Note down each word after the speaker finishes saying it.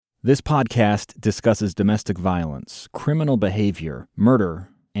This podcast discusses domestic violence, criminal behavior, murder,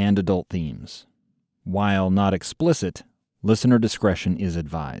 and adult themes. While not explicit, listener discretion is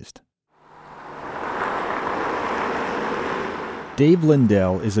advised. Dave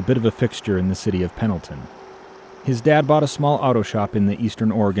Lindell is a bit of a fixture in the city of Pendleton. His dad bought a small auto shop in the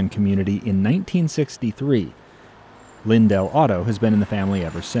Eastern Oregon community in 1963. Lindell Auto has been in the family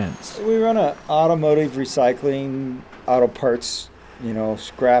ever since. We run an automotive recycling, auto parts,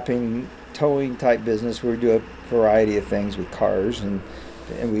 scrapping, towing type business where we do a variety of things with cars, and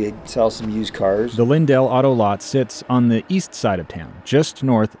we sell some used cars. The Lindell Auto lot sits on the east side of town, just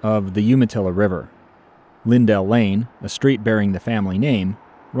north of the Umatilla River. Lindell Lane, a street bearing the family name,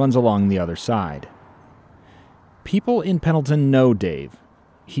 runs along the other side. People in Pendleton know Dave.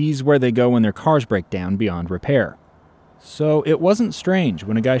 He's where they go when their cars break down beyond repair. So it wasn't strange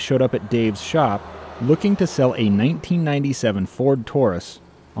when a guy showed up at Dave's shop looking to sell a 1997 Ford Taurus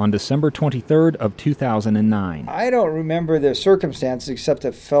on December 23rd of 2009. I don't remember the circumstances except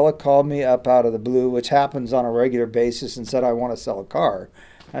a fella called me up out of the blue, which happens on a regular basis, and said, "I want to sell a car."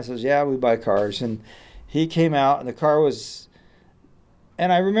 I says, "Yeah, we buy cars." And he came out, and the car was...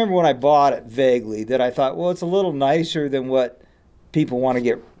 And I remember when I bought it vaguely that I thought, well, it's a little nicer than what people want to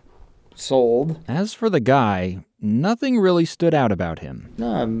get sold. As for the guy, nothing really stood out about him.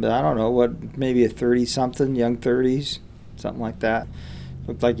 No, I don't know, maybe a 30-something, young 30s, something like that.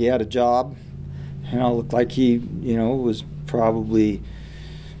 Looked like he had a job. Looked like he, was probably,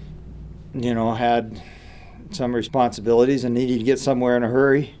 had some responsibilities and needed to get somewhere in a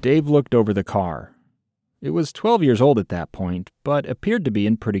hurry. Dave looked over the car. It was 12 years old at that point, but appeared to be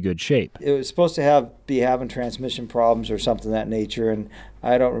in pretty good shape. It was supposed to be having transmission problems or something of that nature, and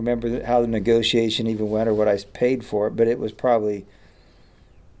I don't remember how the negotiation even went or what I paid for it, but it was probably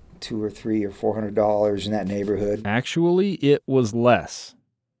 $200 or $300 or $400 in that neighborhood. Actually, it was less.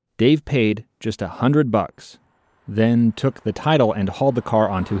 Dave paid just $100, then took the title and hauled the car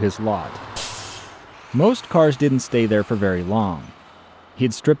onto his lot. Most cars didn't stay there for very long.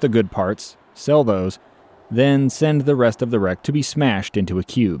 He'd strip the good parts, sell those, then send the rest of the wreck to be smashed into a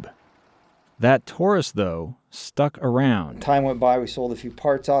cube. That Taurus, though, stuck around. Time went by, we sold a few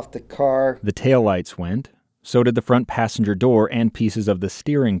parts off the car. The taillights went, so did the front passenger door and pieces of the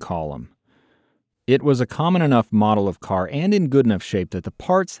steering column. It was a common enough model of car and in good enough shape that the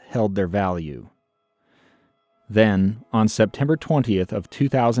parts held their value. Then, on September 20th of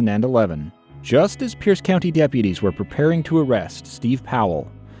 2011, just as Pierce County deputies were preparing to arrest Steve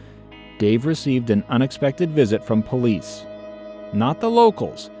Powell, Dave received an unexpected visit from police. Not the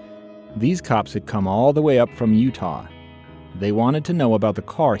locals. These cops had come all the way up from Utah. They wanted to know about the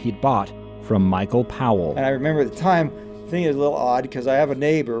car he'd bought from Michael Powell. And I remember at the time, thinking it was a little odd because I have a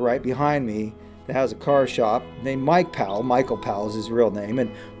neighbor right behind me that has a car shop named Mike Powell. Michael Powell is his real name,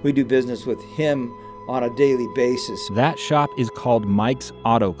 and we do business with him on a daily basis. That shop is called Mike's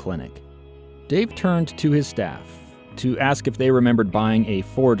Auto Clinic. Dave turned to his staff to ask if they remembered buying a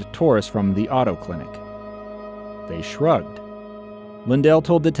Ford Taurus from the auto clinic. They shrugged. Lindell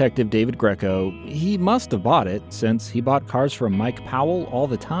told Detective David Greco he must have bought it since he bought cars from Mike Powell all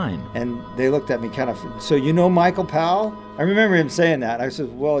the time. And they looked at me kind of, "So you know Michael Powell?" I remember him saying that. I said,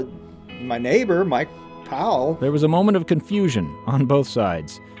 "Well, my neighbor, Mike Powell." There was a moment of confusion on both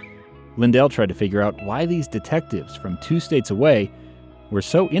sides. Lindell tried to figure out why these detectives from 2 states away were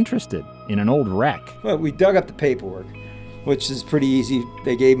so interested in an old wreck. Well, we dug up the paperwork, which is pretty easy.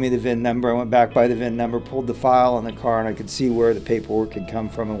 They gave me the VIN number. I went back by the VIN number, pulled the file on the car, and I could see where the paperwork had come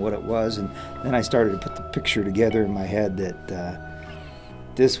from and what it was. And then I started to put the picture together in my head that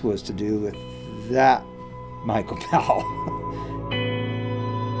this was to do with that Michael Powell.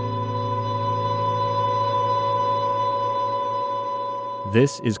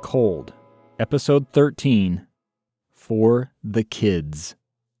 This is Cold, Episode 13, 4theKidzz.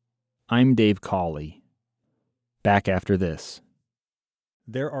 I'm Dave Cawley. Back after this.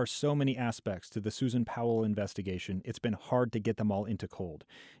 There are so many aspects to the Susan Powell investigation, it's been hard to get them all into Cold.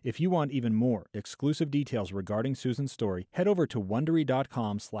 If you want even more exclusive details regarding Susan's story, head over to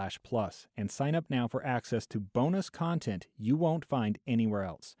Wondery.com/plus and sign up now for access to bonus content you won't find anywhere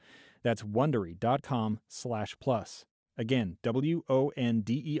else. That's Wondery.com/plus. Again,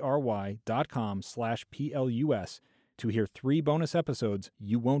 WONDERY.com/PLUS to hear 3 bonus episodes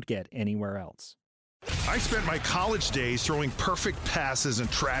you won't get anywhere else. I spent my college days throwing perfect passes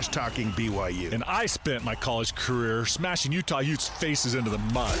and trash-talking BYU. And I spent my college career smashing Utah Utes' faces into the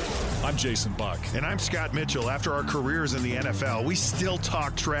mud. I'm Jason Buck. And I'm Scott Mitchell. After our careers in the NFL, we still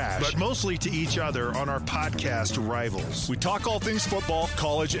talk trash, but mostly to each other on our podcast, Rivals. We talk all things football,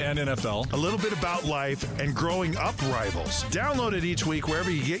 college, and NFL. A little bit about life and growing up Rivals. Download it each week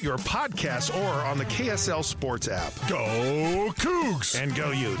wherever you get your podcasts or on the KSL Sports app. Go Cougs! And go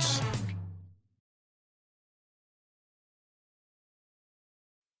Utes.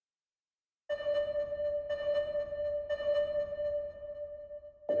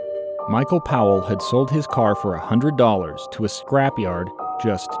 Michael Powell had sold his car for $100 to a scrapyard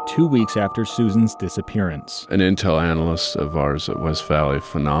just 2 weeks after Susan's disappearance. An intel analyst of ours at West Valley,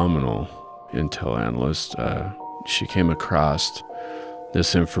 phenomenal intel analyst, she came across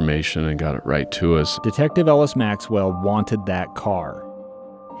this information and got it right to us. Detective Ellis Maxwell wanted that car.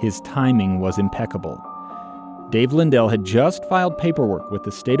 His timing was impeccable. Dave Lindell had just filed paperwork with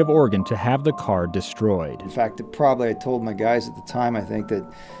the state of Oregon to have the car destroyed. In fact, I told my guys at the time, I think,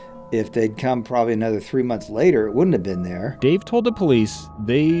 that if they'd come probably another 3 months later, it wouldn't have been there. Dave told the police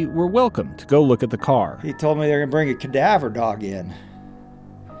they were welcome to go look at the car. He told me they were going to bring a cadaver dog in,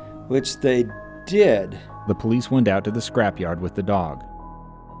 which they did. The police went out to the scrapyard with the dog.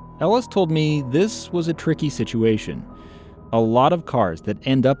 Ellis told me this was a tricky situation. A lot of cars that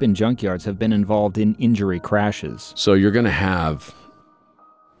end up in junkyards have been involved in injury crashes. So you're going to have,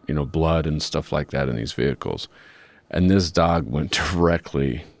 blood and stuff like that in these vehicles. And this dog went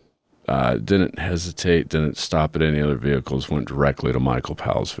directly, didn't hesitate, didn't stop at any other vehicles, went directly to Michael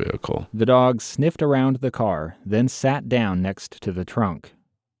Powell's vehicle. The dog sniffed around the car, then sat down next to the trunk.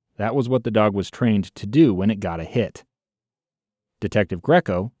 That was what the dog was trained to do when it got a hit. Detective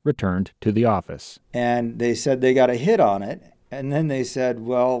Greco returned to the office. And they said they got a hit on it. And then they said,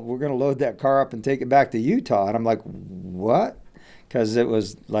 well, we're going to load that car up and take it back to Utah. And I'm like, what? Because it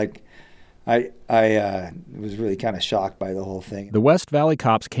was like, I was really kind of shocked by the whole thing. The West Valley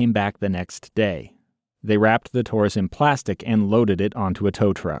cops came back the next day. They wrapped the Taurus in plastic and loaded it onto a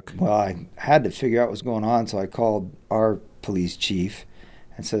tow truck. Well, I had to figure out what was going on, so I called our police chief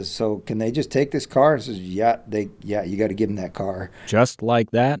and says, so can they just take this car? And says, yeah, you got to give them that car. Just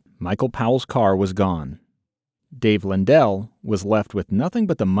like that, Michael Powell's car was gone. Dave Lindell was left with nothing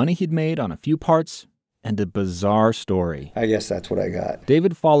but the money he'd made on a few parts and a bizarre story. I guess that's what I got.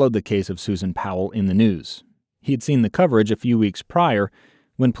 David followed the case of Susan Powell in the news. He'd seen the coverage a few weeks prior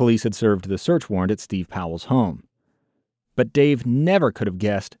when police had served the search warrant at Steve Powell's home. But Dave never could have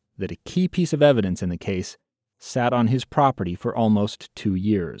guessed that a key piece of evidence in the case sat on his property for almost 2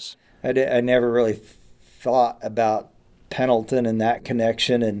 years. I never really thought about Pendleton and that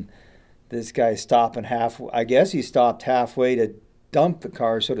connection, and this guy stopping I guess he stopped halfway to dump the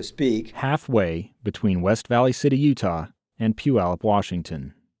car, so to speak. Halfway between West Valley City, Utah, and Puyallup,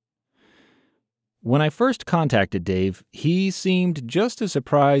 Washington. When I first contacted Dave, he seemed just as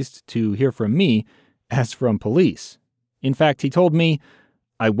surprised to hear from me as from police. In fact, he told me,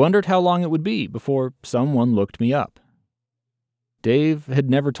 I wondered how long it would be before someone looked me up. Dave had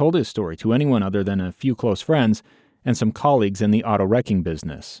never told his story to anyone other than a few close friends and some colleagues in the auto wrecking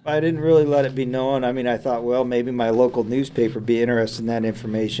business. I didn't really let it be known. I mean, I thought, well, maybe my local newspaper would be interested in that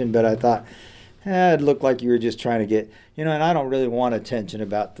information, but I thought, it looked like you were just trying to get, and I don't really want attention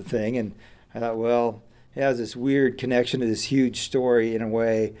about the thing. And I thought, well, it has this weird connection to this huge story in a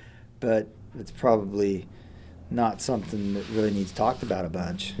way, but it's probably not something that really needs talked about a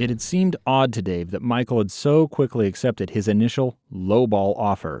bunch. It had seemed odd to Dave that Michael had so quickly accepted his initial lowball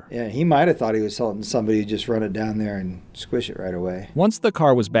offer. Yeah, he might have thought he was selling somebody who just run it down there and squish it right away. Once the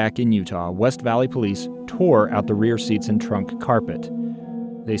car was back in Utah, West Valley police tore out the rear seats and trunk carpet.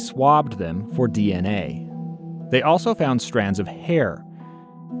 They swabbed them for DNA. They also found strands of hair.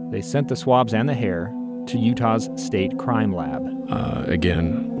 They sent the swabs and the hair to Utah's state crime lab.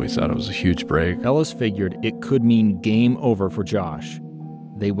 Again, we thought it was a huge break. Ellis figured it could mean game over for Josh.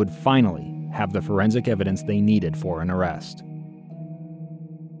 They would finally have the forensic evidence they needed for an arrest.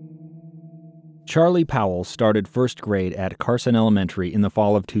 Charlie Powell started first grade at Carson Elementary in the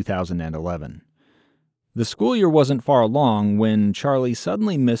fall of 2011. The school year wasn't far along when Charlie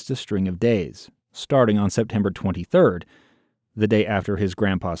suddenly missed a string of days, starting on September 23rd, the day after his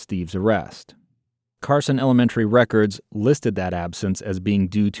grandpa Steve's arrest. Carson Elementary records listed that absence as being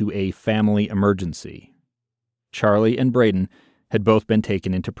due to a family emergency. Charlie and Braden had both been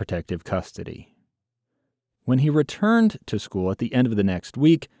taken into protective custody. When he returned to school at the end of the next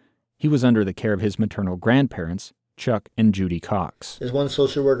week, he was under the care of his maternal grandparents, Chuck and Judy Cox. As one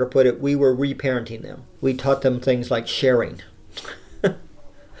social worker put it, we were reparenting them. We taught them things like sharing.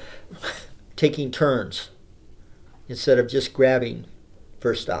 taking turns instead of just grabbing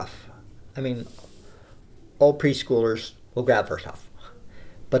first off. I mean, all preschoolers will grab first off,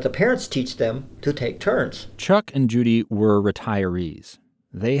 but the parents teach them to take turns. Chuck and Judy were retirees.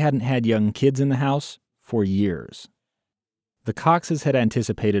 They hadn't had young kids in the house for years. The Coxes had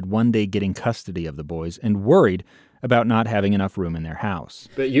anticipated one day getting custody of the boys and worried about not having enough room in their house.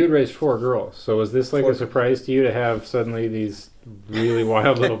 But you had raised 4 girls, so was this like a surprise to you to have suddenly these really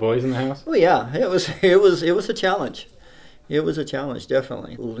wild little boys in the house? Oh yeah, it was a challenge. It was a challenge,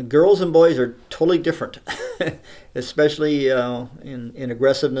 definitely. Girls and boys are totally different, especially in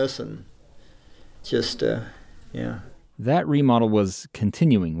aggressiveness and just, yeah. That remodel was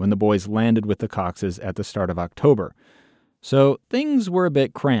continuing when the boys landed with the Coxes at the start of October. So things were a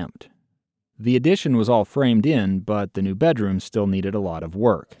bit cramped. The addition was all framed in, but the new bedroom still needed a lot of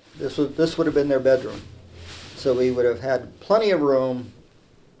work. This would have been their bedroom. So we would have had plenty of room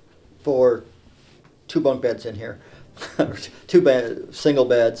for 2 bunk beds in here. 2 single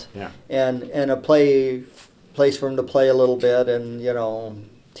beds. Yeah. And a place for them to play a little bit, and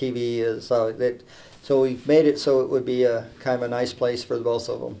TV is so we made it so it would be a kind of a nice place for the both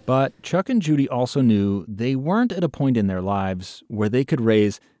of them. But Chuck and Judy also knew they weren't at a point in their lives where they could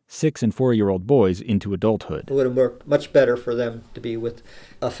raise 6- and 4-year-old boys into adulthood. It would have worked much better for them to be with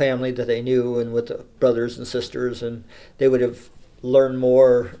a family that they knew and with the brothers and sisters, and they would have learned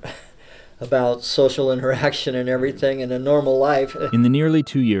more about social interaction and everything in a normal life. In the nearly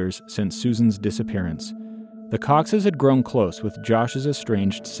 2 years since Susan's disappearance, the Coxes had grown close with Josh's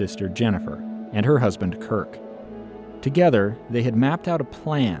estranged sister Jennifer and her husband Kirk. Together, they had mapped out a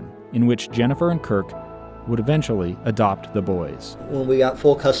plan in which Jennifer and Kirk would eventually adopt the boys. When we got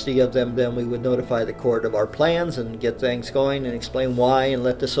full custody of them, then we would notify the court of our plans and get things going and explain why, and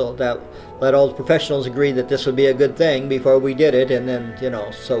let all the professionals agree that this would be a good thing before we did it, and then,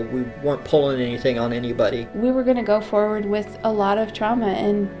 so we weren't pulling anything on anybody. We were going to go forward with a lot of trauma,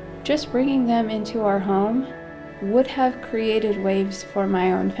 and just bringing them into our home would have created waves for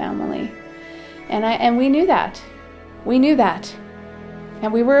my own family. And we knew that. We knew that.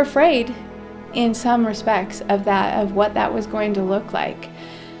 And we were afraid in some respects of what that was going to look like.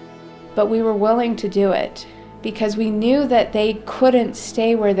 But we were willing to do it because we knew that they couldn't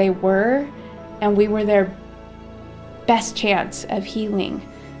stay where they were, and we were their best chance of healing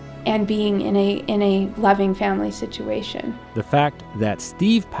and being in a loving family situation. The fact that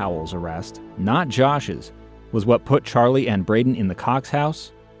Steve Powell's arrest, not Josh's, was what put Charlie and Braden in the Cox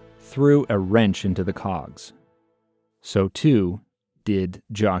house threw a wrench into the cogs. So too did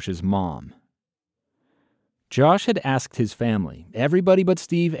Josh's mom. Josh had asked his family, everybody but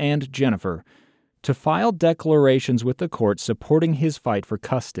Steve and Jennifer, to file declarations with the court supporting his fight for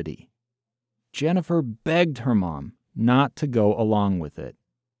custody. Jennifer begged her mom not to go along with it.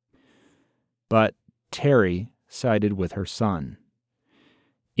 But Terry sided with her son.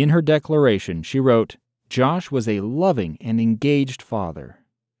 In her declaration, she wrote, Josh was a loving and engaged father.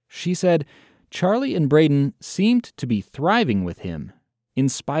 She said Charlie and Braden seemed to be thriving with him, in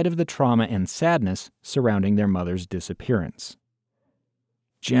spite of the trauma and sadness surrounding their mother's disappearance.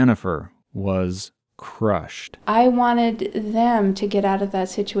 Jennifer was crushed. I wanted them to get out of that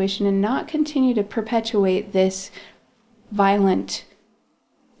situation and not continue to perpetuate this violent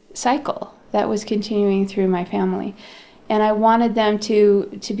cycle that was continuing through my family. And I wanted them to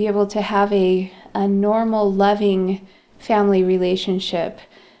be able to have a normal, loving family relationship,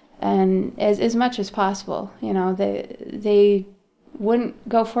 and as much as possible. They wouldn't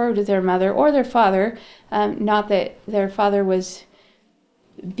go forward with their mother or their father. Not that their father was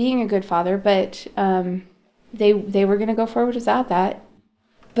being a good father, but they were going to go forward without that.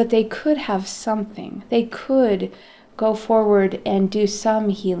 But they could have something. They could go forward and do some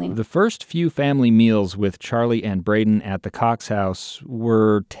healing. The first few family meals with Charlie and Braden at the Cox house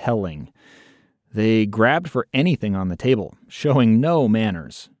were telling. They grabbed for anything on the table, showing no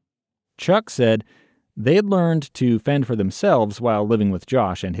manners. Chuck said they had learned to fend for themselves while living with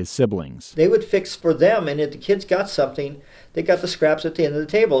Josh and his siblings. They would fix for them, and if the kids got something, they got the scraps at the end of the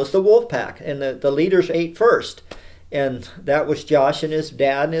table. It's the wolf pack, and the leaders ate first. And that was Josh and his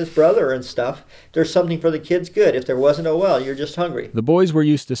dad and his brother and stuff. There's something for the kids, good. If there wasn't, oh well, you're just hungry. The boys were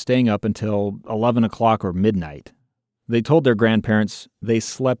used to staying up until 11 o'clock or midnight. They told their grandparents they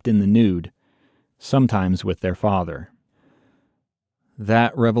slept in the nude, sometimes with their father.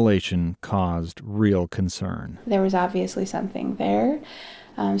 That revelation caused real concern. There was obviously something there,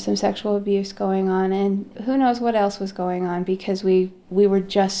 some sexual abuse going on, and who knows what else was going on, because we were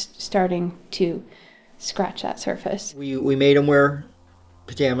just starting to scratch that surface. We made them wear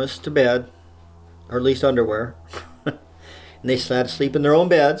pajamas to bed, or at least underwear, and they had to sleep in their own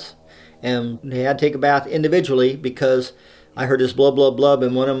beds, And they had to take a bath individually because I heard this blub, blub, blub,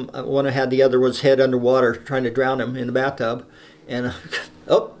 and one of them had the other one's head underwater trying to drown him in the bathtub. And,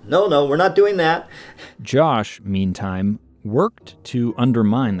 oh, no, we're not doing that. Josh, meantime, worked to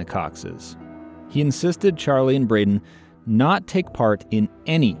undermine the Coxes. He insisted Charlie and Braden not take part in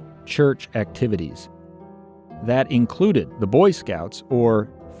any church activities. That included the Boy Scouts or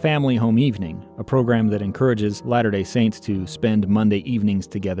Family Home Evening, a program that encourages Latter-day Saints to spend Monday evenings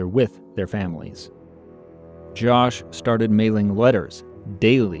together with their families. Josh started mailing letters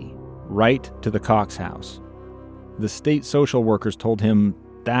daily right to the Cox house. The state social workers told him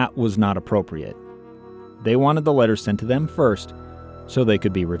that was not appropriate. They wanted the letters sent to them first so they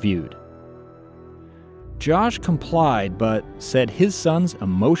could be reviewed. Josh complied, but said his son's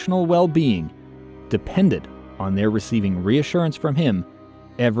emotional well-being depended on their receiving reassurance from him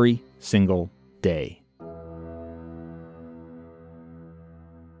every single day.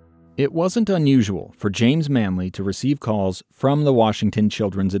 It wasn't unusual for James Manley to receive calls from the Washington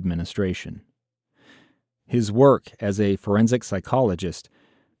Children's Administration. His work as a forensic psychologist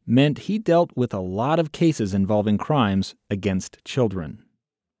meant he dealt with a lot of cases involving crimes against children.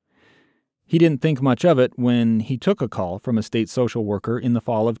 He didn't think much of it when he took a call from a state social worker in the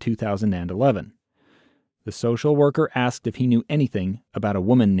fall of 2011. The social worker asked if he knew anything about a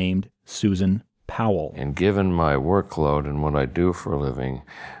woman named Susan Powell. And given my workload and what I do for a living,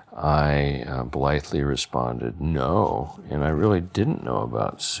 I blithely responded, no, and I really didn't know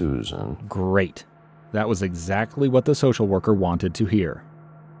about Susan. Great. That was exactly what the social worker wanted to hear.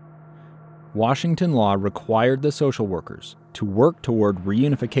 Washington law required the social workers to work toward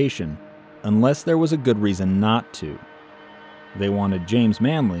reunification unless there was a good reason not to. They wanted James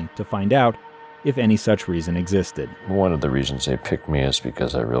Manley to find out if any such reason existed. One of the reasons they picked me is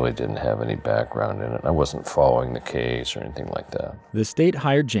because I really didn't have any background in it. I wasn't following the case or anything like that. The state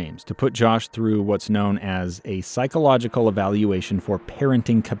hired James to put Josh through what's known as a psychological evaluation for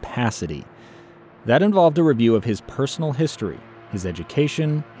parenting capacity. That involved a review of his personal history, his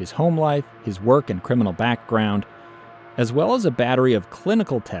education, his home life, his work and criminal background, as well as a battery of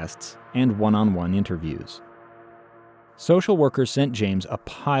clinical tests and one-on-one interviews. Social workers sent James a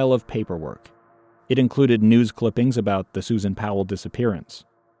pile of paperwork. It included news clippings about the Susan Powell disappearance.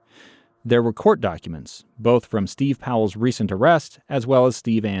 There were court documents, both from Steve Powell's recent arrest as well as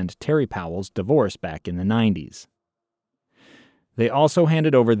Steve and Terry Powell's divorce back in the 90s. They also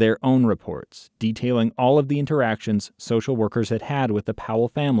handed over their own reports, detailing all of the interactions social workers had had with the Powell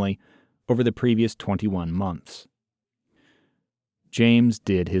family over the previous 21 months. James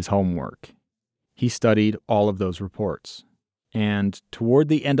did his homework. He studied all of those reports. And toward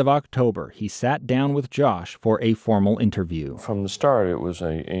the end of October, he sat down with Josh for a formal interview. From the start, it was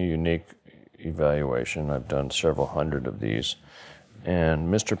a unique evaluation. I've done several hundred of these. And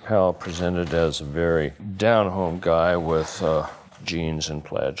Mr. Powell presented as a very down-home guy with jeans and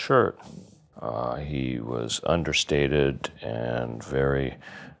plaid shirt. He was understated and very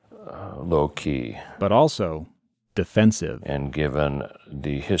low-key. But also defensive. And given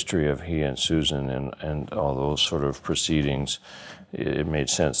the history of he and Susan and all those sort of proceedings, it made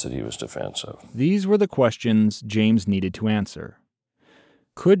sense that he was defensive. These were the questions James needed to answer.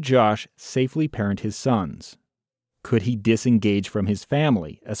 Could Josh safely parent his sons? Could he disengage from his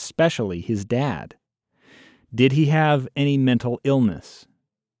family, especially his dad? Did he have any mental illness?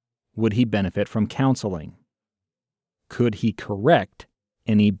 Would he benefit from counseling? Could he correct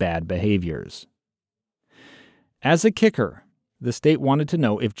any bad behaviors? As a kicker, the state wanted to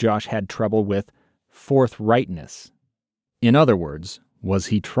know if Josh had trouble with forthrightness. In other words, was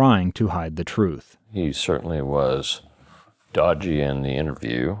he trying to hide the truth? He certainly was dodgy in the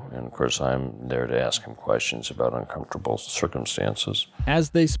interview, and of course I'm there to ask him questions about uncomfortable circumstances.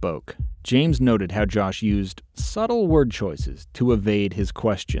 As they spoke, James noted how Josh used subtle word choices to evade his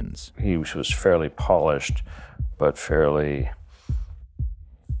questions. He was fairly polished, but fairly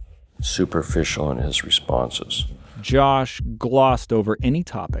superficial in his responses. Josh glossed over any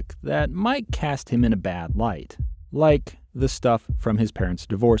topic that might cast him in a bad light, like the stuff from his parents'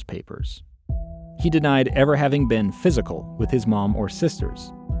 divorce papers. He denied ever having been physical with his mom or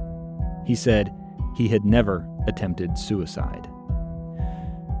sisters. He said he had never attempted suicide.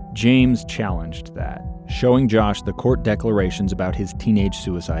 James challenged that, showing Josh the court declarations about his teenage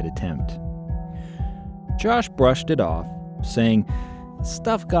suicide attempt. Josh brushed it off, saying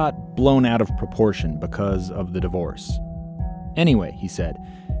stuff got blown out of proportion because of the divorce. Anyway, he said,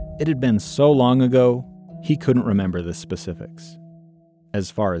 it had been so long ago, he couldn't remember the specifics.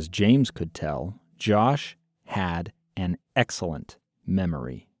 As far as James could tell, Josh had an excellent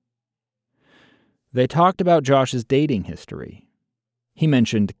memory. They talked about Josh's dating history. He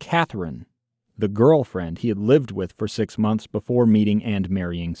mentioned Catherine, the girlfriend he had lived with for 6 months before meeting and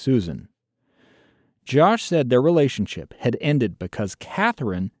marrying Susan. Josh said their relationship had ended because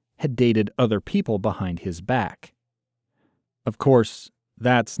Catherine had dated other people behind his back. Of course,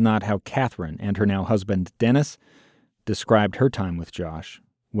 that's not how Catherine and her now husband Dennis described her time with Josh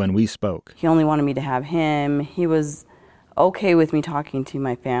when we spoke. He only wanted me to have him. He was okay with me talking to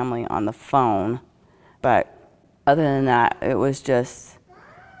my family on the phone, but other than that, it was just,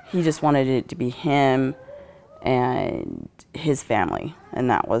 he just wanted it to be him and his family, and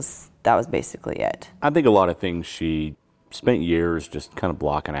that was basically it. I think a lot of things she spent years just kind of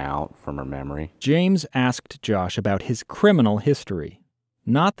blocking out from her memory. James asked Josh about his criminal history.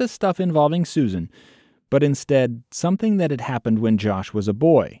 Not the stuff involving Susan, but instead something that had happened when Josh was a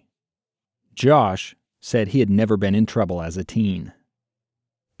boy. Josh said he had never been in trouble as a teen.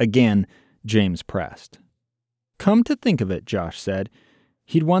 Again, James pressed. Come to think of it, Josh said,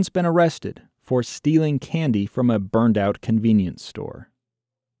 he'd once been arrested for stealing candy from a burned-out convenience store.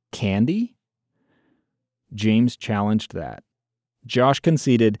 Candy? James challenged that. Josh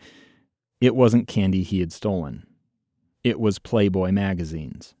conceded it wasn't candy he had stolen. It was Playboy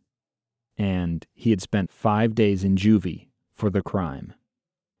magazines. And he had spent 5 days in juvie for the crime.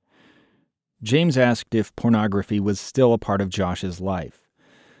 James asked if pornography was still a part of Josh's life.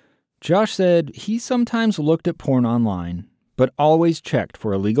 Josh said he sometimes looked at porn online, but always checked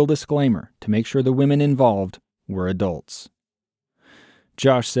for a legal disclaimer to make sure the women involved were adults.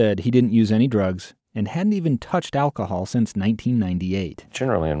 Josh said he didn't use any drugs and hadn't even touched alcohol since 1998.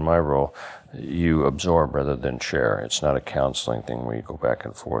 Generally, in my role, you absorb rather than share. It's not a counseling thing where you go back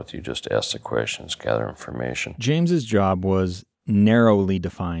and forth. You just ask the questions, gather information. James's job was narrowly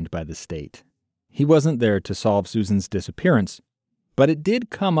defined by the state. He wasn't there to solve Susan's disappearance, but it did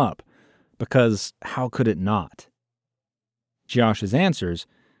come up, because how could it not? Josh's answers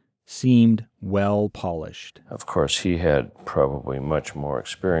seemed well-polished. Of course, he had probably much more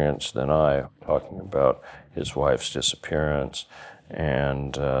experience than I, talking about his wife's disappearance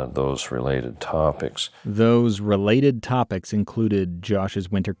and those related topics. Those related topics included Josh's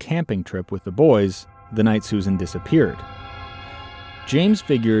winter camping trip with the boys the night Susan disappeared. James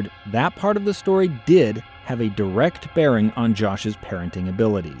figured that part of the story did have a direct bearing on Josh's parenting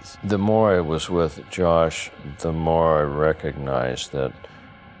abilities. The more I was with Josh, the more I recognized that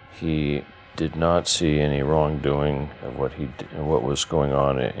he did not see any wrongdoing of what was going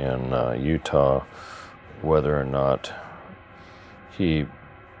on in Utah, whether or not he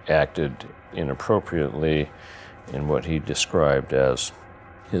acted inappropriately in what he described as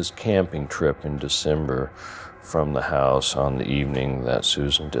his camping trip in December from the house on the evening that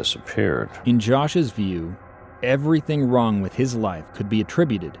Susan disappeared. In Josh's view, everything wrong with his life could be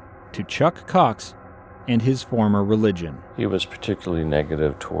attributed to Chuck Cox and his former religion. He was particularly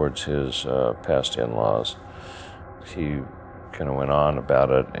negative towards his past in-laws. He kind of went on about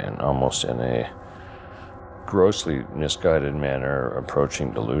it and almost in a grossly misguided manner,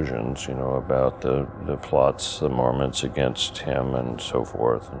 approaching delusions, about the plots, the Mormons against him and so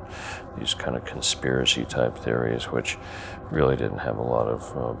forth, and these kind of conspiracy type theories, which really didn't have a lot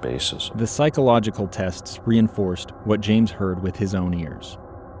of basis. The psychological tests reinforced what James heard with his own ears.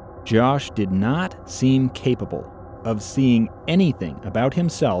 Josh did not seem capable of seeing anything about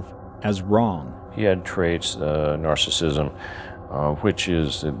himself as wrong. He had traits, narcissism, which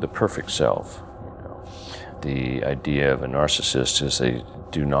is the perfect self. The idea of a narcissist is they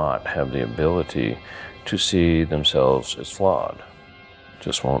do not have the ability to see themselves as flawed.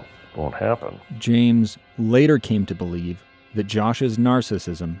 Just won't happen. James later came to believe that Josh's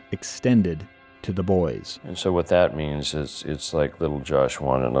narcissism extended to the boys. And so what that means is it's like little Josh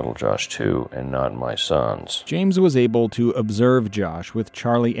 1 and little Josh 2 and not my sons. James was able to observe Josh with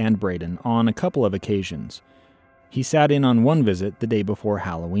Charlie and Braden on a couple of occasions. He sat in on one visit the day before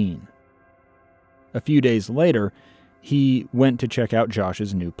Halloween. A few days later, he went to check out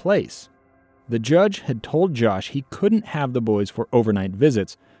Josh's new place. The judge had told Josh he couldn't have the boys for overnight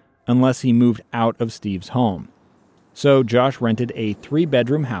visits unless he moved out of Steve's home. So Josh rented a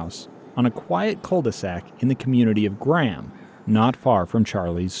 3-bedroom house on a quiet cul-de-sac in the community of Graham, not far from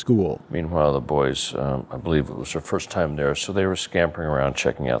Charlie's school. Meanwhile, the boys, I believe it was their first time there, so they were scampering around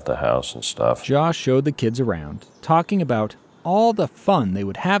checking out the house and stuff. Josh showed the kids around, talking about all the fun they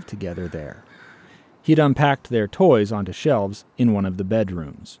would have together there. He'd unpacked their toys onto shelves in one of the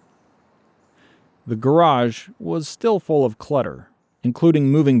bedrooms. The garage was still full of clutter, including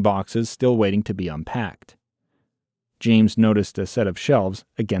moving boxes still waiting to be unpacked. James noticed a set of shelves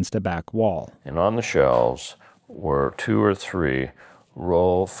against a back wall. And on the shelves were 2 or 3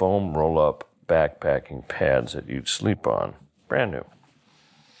 foam roll-up backpacking pads that you'd sleep on. Brand new.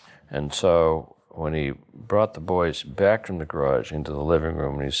 And so when he brought the boys back from the garage into the living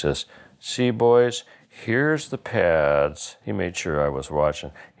room, and he says, "See, boys, here's the pads." He made sure I was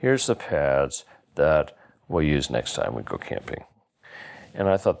watching. "Here's the pads that we'll use next time we go camping." And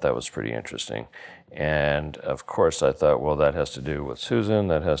I thought that was pretty interesting. And of course I thought, well, that has to do with Susan.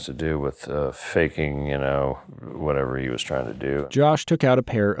 That has to do with faking, whatever he was trying to do. Josh took out a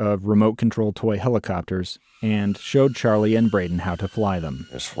pair of remote-control toy helicopters and showed Charlie and Braden how to fly them.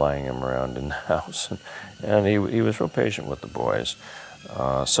 Just flying him around in the house. And he was real patient with the boys.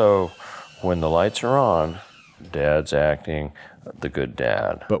 So when the lights are on, Dad's acting the good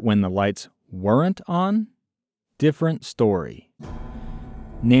dad. But when the lights weren't on, different story.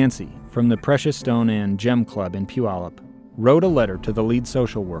 Nancy, from the Precious Stone and Gem Club in Puyallup, wrote a letter to the lead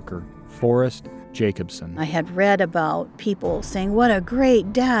social worker, Forrest Jacobson. I had read about people saying what a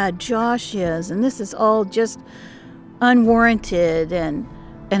great dad Josh is, and this is all just unwarranted, and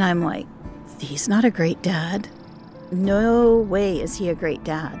I'm like, he's not a great dad. No way is he a great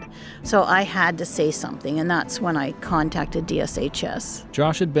dad. So I had to say something, and that's when I contacted DSHS.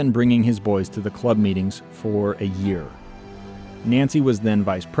 Josh had been bringing his boys to the club meetings for a year. Nancy was then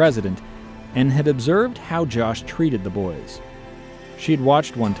vice president and had observed how Josh treated the boys. She had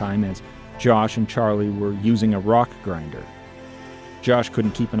watched one time as Josh and Charlie were using a rock grinder. Josh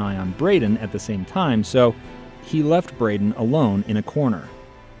couldn't keep an eye on Braden at the same time, so he left Braden alone in a corner.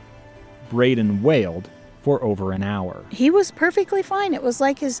 Braden wailed for over an hour. He was perfectly fine. It was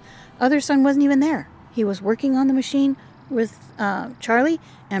like his other son wasn't even there. He was working on the machine with Charlie,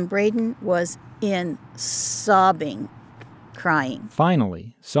 and Braden was in sobbing, crying.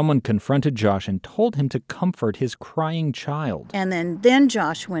 Finally, someone confronted Josh and told him to comfort his crying child. And then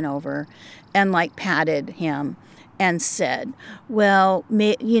Josh went over and patted him and said, well,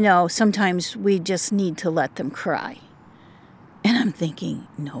 sometimes we just need to let them cry. And I'm thinking,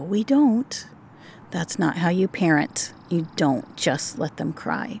 no, we don't. That's not how you parent. You don't just let them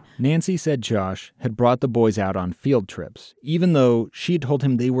cry. Nancy said Josh had brought the boys out on field trips, even though she had told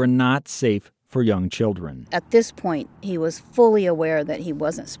him they were not safe for young children. At this point, he was fully aware that he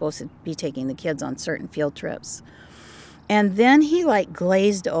wasn't supposed to be taking the kids on certain field trips. And then he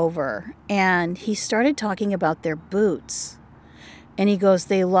glazed over and he started talking about their boots. And he goes,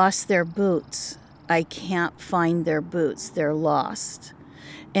 they lost their boots. I can't find their boots. They're lost.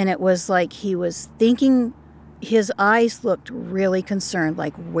 And it was like he was thinking, his eyes looked really concerned,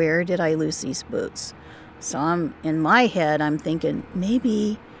 where did I lose these boots? So in my head, I'm thinking,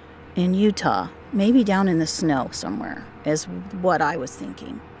 maybe in Utah, maybe down in the snow somewhere, is what I was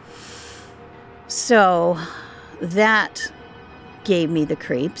thinking. So that gave me the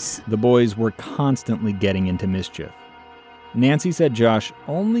creeps. The boys were constantly getting into mischief. Nancy said Josh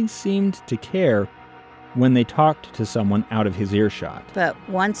only seemed to care when they talked to someone out of his earshot. But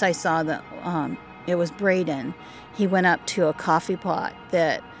once I saw that it was Braden, he went up to a coffee pot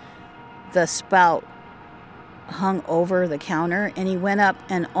that the spout hung over the counter, and he went up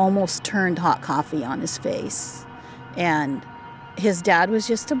and almost turned hot coffee on his face. And his dad was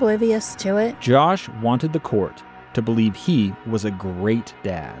just oblivious to it. Josh wanted the court to believe he was a great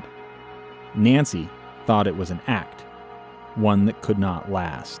dad. Nancy thought it was an act, one that could not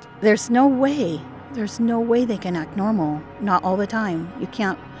last. There's no way they can act normal. Not all the time. You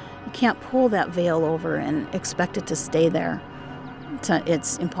can't pull that veil over and expect it to stay there.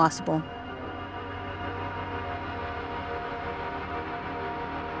 It's impossible.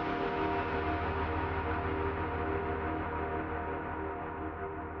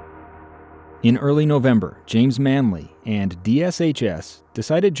 In early November, James Manley and DSHS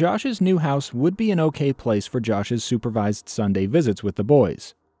decided Josh's new house would be an okay place for Josh's supervised Sunday visits with the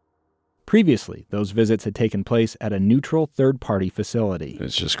boys. Previously, those visits had taken place at a neutral third-party facility.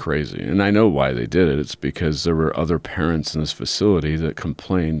 It's just crazy. And I know why they did it. It's because there were other parents in this facility that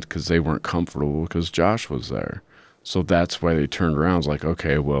complained because they weren't comfortable because Josh was there. So that's why they turned around. It's like,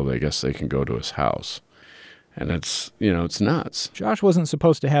 okay, well, I guess they can go to his house. And it's nuts. Josh wasn't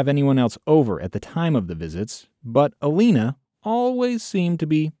supposed to have anyone else over at the time of the visits, but Alina always seemed to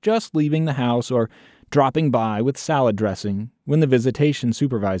be just leaving the house or dropping by with salad dressing when the visitation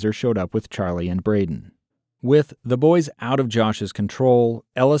supervisor showed up with Charlie and Braden. With the boys out of Josh's control,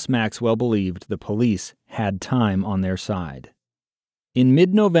 Ellis Maxwell believed the police had time on their side. In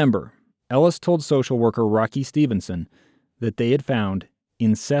mid-November, Ellis told social worker Rocky Stevenson that they had found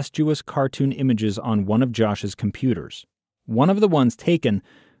incestuous cartoon images on one of Josh's computers, one of the ones taken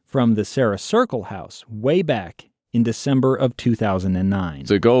from the Sarah Circle house way back in December of 2009.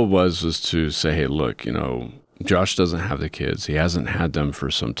 The goal was to say, hey, look, Josh doesn't have the kids. He hasn't had them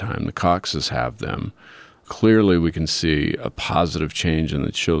for some time. The Coxes have them. clearly we can see a positive change in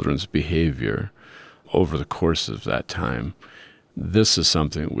the children's behavior over the course of that time. This is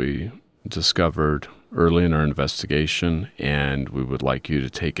something we discovered early in our investigation, and we would like you to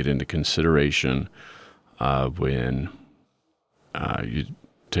take it into consideration when you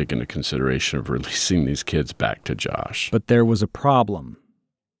take into consideration of releasing these kids back to Josh. But there was a problem.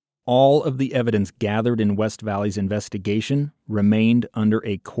 All of the evidence gathered in West Valley's investigation remained under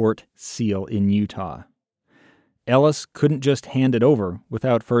a court seal in Utah. Ellis couldn't just hand it over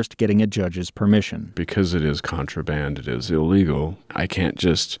without first getting a judge's permission. Because it is contraband, it is illegal. I can't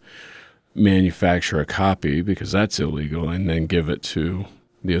just manufacture a copy, because that's illegal, and then give it to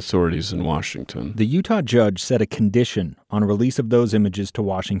the authorities in Washington. The Utah judge set a condition on release of those images to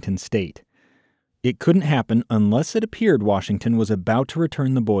Washington State. It couldn't happen unless it appeared Washington was about to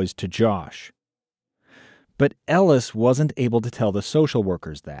return the boys to Josh. But Ellis wasn't able to tell the social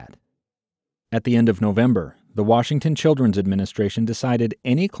workers that. At the end of November, the Washington Children's Administration decided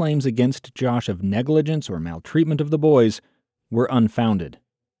any claims against Josh of negligence or maltreatment of the boys were unfounded.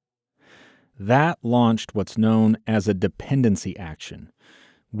 That launched what's known as a dependency action,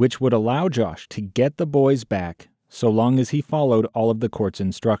 which would allow Josh to get the boys back so long as he followed all of the court's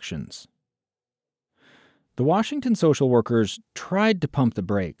instructions. The Washington social workers tried to pump the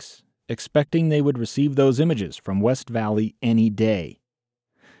brakes, expecting they would receive those images from West Valley any day.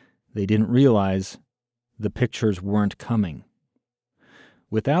 They didn't realize the pictures weren't coming.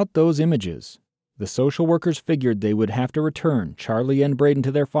 Without those images, the social workers figured they would have to return Charlie and Braden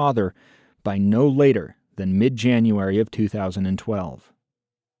to their father by no later than mid-January of 2012.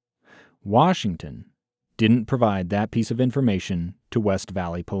 Washington didn't provide that piece of information to West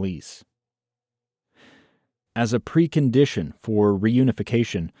Valley Police. As a precondition for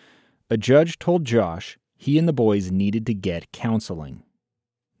reunification, a judge told Josh he and the boys needed to get counseling.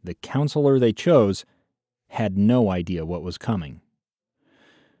 The counselor they chose had no idea what was coming.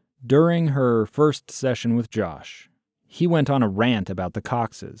 During her first session with Josh, he went on a rant about the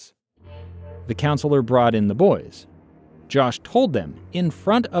Coxes. The counselor brought in the boys. Josh told them, in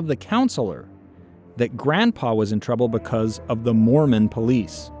front of the counselor, that Grandpa was in trouble because of the Mormon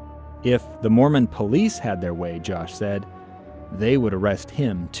police. If the Mormon police had their way, Josh said, they would arrest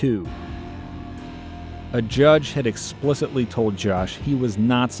him too. A judge had explicitly told Josh he was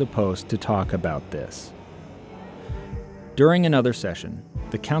not supposed to talk about this. During another session,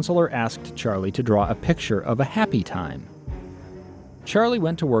 the counselor asked Charlie to draw a picture of a happy time. Charlie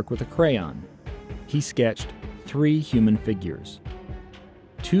went to work with a crayon. He sketched 3 human figures.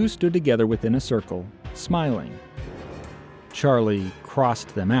 2 stood together within a circle, smiling. Charlie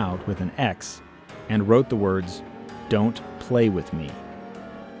crossed them out with an X and wrote the words, "Don't play with me."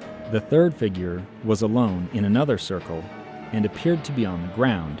 The third figure was alone in another circle and appeared to be on the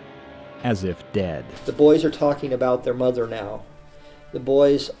ground, as if dead. The boys are talking about their mother now. The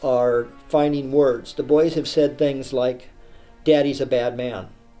boys are finding words. The boys have said things like, "Daddy's a bad man."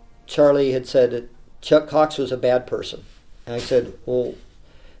 Charlie had said that Chuck Cox was a bad person. And I said, well,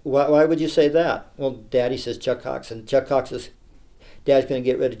 why would you say that? Well, Daddy says Chuck Cox, and Chuck Cox is, Dad's going to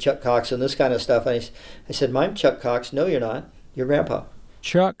get rid of Chuck Cox and this kind of stuff. And I said, "I'm Chuck Cox." "No, you're not. You're Grandpa."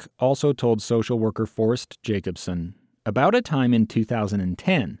 Chuck also told social worker Forrest Jacobson about a time in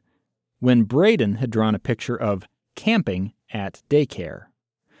 2010 when Braden had drawn a picture of camping at daycare.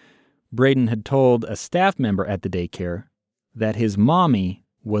 Braden had told a staff member at the daycare that his mommy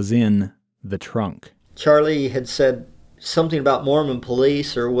was in the trunk. Charlie had said something about Mormon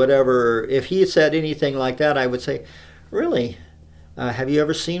police or whatever. If he had said anything like that, I would say, "Really? Have you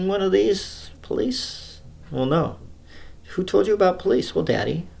ever seen one of these police?" "Well, no." "Who told you about police?" "Well,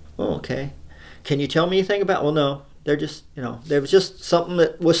 Daddy." "Oh, okay. Can you tell me anything about?" "Well, no. They're just, there was just something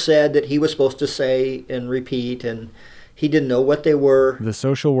that was said that he was supposed to say and repeat, and he didn't know what they were." The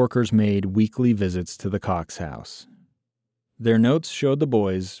social workers made weekly visits to the Cox house. Their notes showed the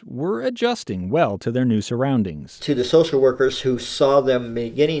boys were adjusting well to their new surroundings. To the social workers who saw them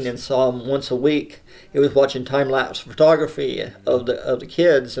beginning and saw them once a week, it was watching time-lapse photography of the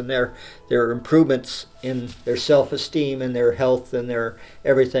kids and their improvements in their self-esteem and their health and their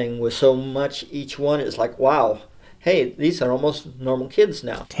everything was so much each one. It's like, wow, hey, these are almost normal kids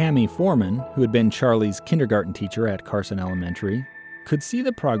now. Tammy Foreman, who had been Charlie's kindergarten teacher at Carson Elementary, could see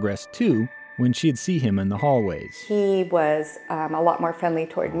the progress too when she'd see him in the hallways. He was a lot more friendly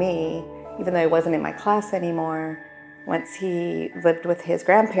toward me, even though he wasn't in my class anymore. Once he lived with his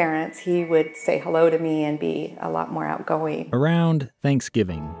grandparents, he would say hello to me and be a lot more outgoing. Around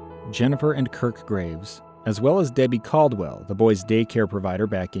Thanksgiving, Jennifer and Kirk Graves, as well as Debbie Caldwell, the boys' daycare provider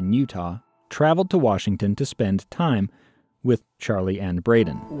back in Utah, traveled to Washington to spend time with Charlie and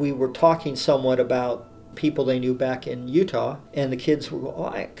Braden. We were talking somewhat about people they knew back in Utah, and the kids were, oh,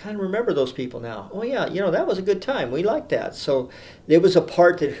 I kind of remember those people now. Oh yeah, that was a good time. We liked that. So there was a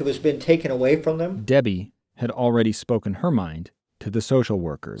part that was been taken away from them. Debbie had already spoken her mind to the social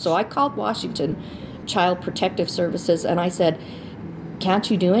workers. So I called Washington Child Protective Services and I said,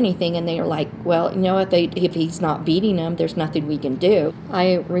 can't you do anything? And they were like, well, if he's not beating them, there's nothing we can do.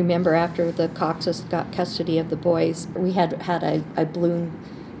 I remember after the Coxes got custody of the boys, we had a balloon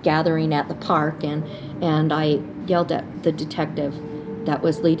gathering at the park, and I yelled at the detective that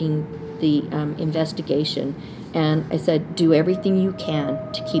was leading the investigation, and I said, do everything you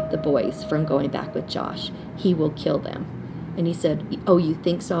can to keep the boys from going back with Josh. He will kill them. And he said, oh, you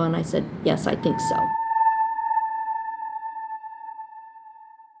think so? And I said, yes, I think so.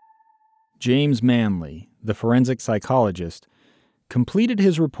 James Manley, the forensic psychologist, completed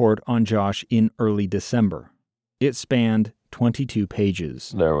his report on Josh in early December. It spanned 22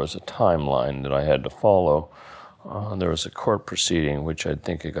 pages. There was a timeline that I had to follow. There was a court proceeding, which I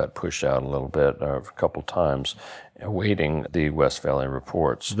think it got pushed out a little bit, a couple times, awaiting the West Valley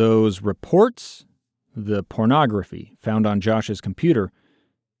reports. Those reports, the pornography found on Josh's computer,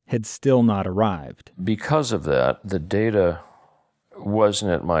 had still not arrived. Because of that, the data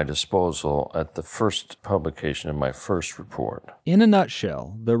wasn't at my disposal at the first publication of my first report. In a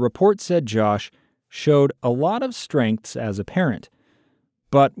nutshell, the report said Josh showed a lot of strengths as a parent,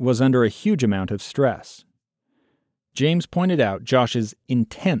 but was under a huge amount of stress. James pointed out Josh's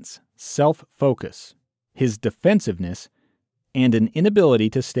intense self-focus, his defensiveness, and an inability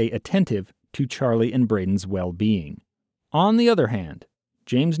to stay attentive to Charlie and Braden's well-being. On the other hand,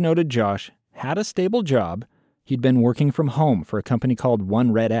 James noted Josh had a stable job. He'd been working from home for a company called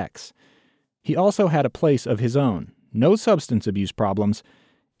One Red X. He also had a place of his own, no substance abuse problems,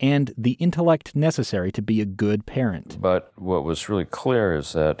 and the intellect necessary to be a good parent. But what was really clear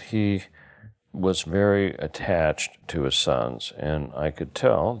is that he was very attached to his sons, and I could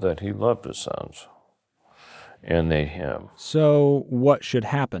tell that he loved his sons, and they him. So what should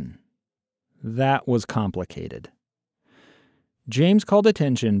happen? That was complicated. James called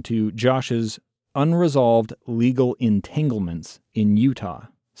attention to Josh's unresolved legal entanglements in Utah,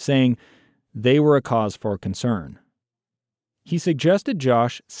 saying they were a cause for concern. He suggested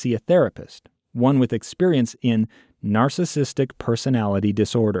Josh see a therapist, one with experience in narcissistic personality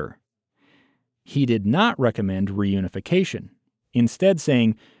disorder. He did not recommend reunification, instead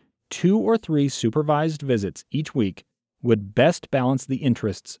saying 2 or 3 supervised visits each week would best balance the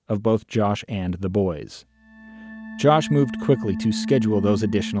interests of both Josh and the boys. Josh moved quickly to schedule those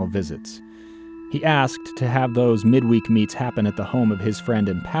additional visits. He asked to have those midweek meets happen at the home of his friend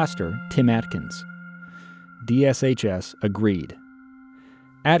and pastor, Tim Atkins. DSHS agreed.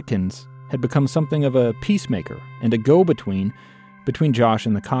 Atkins had become something of a peacemaker and a go-between between Josh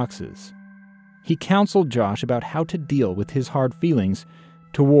and the Coxes. He counseled Josh about how to deal with his hard feelings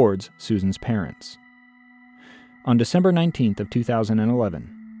towards Susan's parents. On December 19th of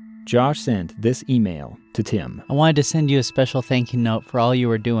 2011, Josh sent this email to Tim. I wanted to send you a special thank you note for all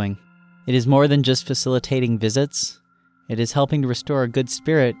you are doing. It is more than just facilitating visits. It is helping to restore a good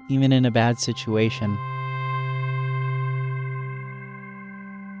spirit even in a bad situation.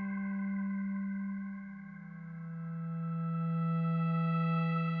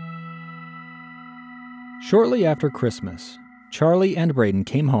 Shortly after Christmas, Charlie and Braden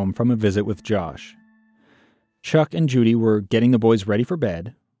came home from a visit with Josh. Chuck and Judy were getting the boys ready for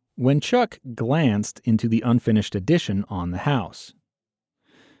bed when Chuck glanced into the unfinished addition on the house.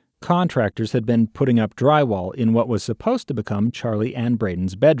 Contractors had been putting up drywall in what was supposed to become Charlie and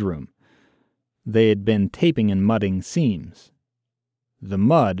Braden's bedroom. They had been taping and mudding seams. The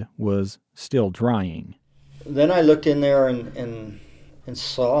mud was still drying. Then I looked in there and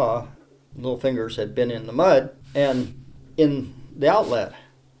saw little fingers had been in the mud and in the outlet.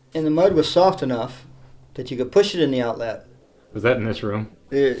 And the mud was soft enough that you could push it in the outlet. Was that in this room?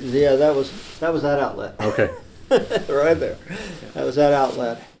 Yeah, that was that outlet. Okay. Right there. That was that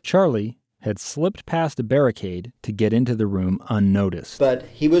outlet. Charlie had slipped past a barricade to get into the room unnoticed. But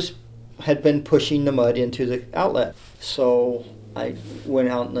he had been pushing the mud into the outlet. So I went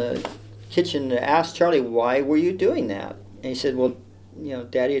out in the kitchen and asked Charlie, why were you doing that? And he said, well,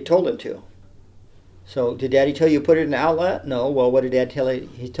 Daddy had told him to. So did Daddy tell you to put it in the outlet? No. Well, what did Dad tell you?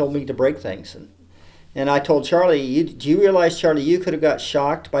 He told me to break things. And I told Charlie, do you realize, Charlie, you could have got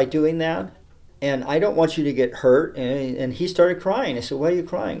shocked by doing that? And I don't want you to get hurt. And he started crying. I said, why are you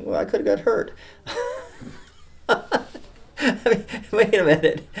crying? Well, I could have got hurt. I mean, wait a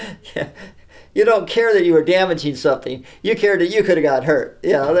minute. Yeah. You don't care that you were damaging something. You cared that you could have got hurt.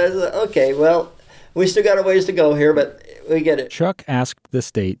 Okay, well, we still got a ways to go here, but We get it. Chuck asked the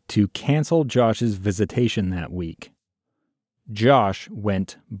state to cancel Josh's visitation that week. Josh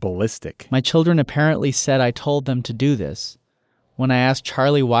went ballistic. My children apparently said I told them to do this. When I asked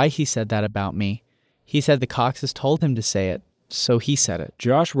Charlie why he said that about me, he said the Coxes told him to say it, so he said it.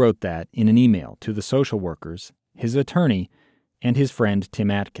 Josh wrote that in an email to the social workers, his attorney, and his friend Tim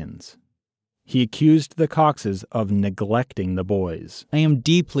Atkins. He accused the Coxes of neglecting the boys. I am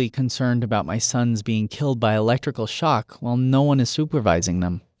deeply concerned about my sons being killed by electrical shock while no one is supervising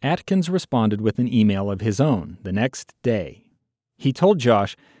them. Atkins responded with an email of his own the next day. He told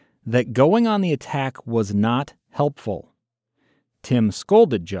Josh that going on the attack was not helpful. Tim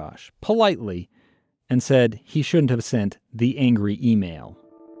scolded Josh politely and said he shouldn't have sent the angry email.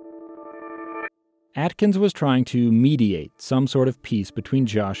 Atkins was trying to mediate some sort of peace between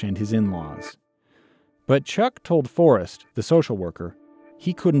Josh and his in-laws. But Chuck told Forrest, the social worker,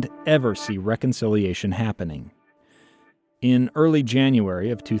 he couldn't ever see reconciliation happening. In early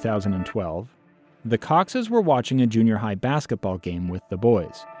January of 2012, the Coxes were watching a junior high basketball game with the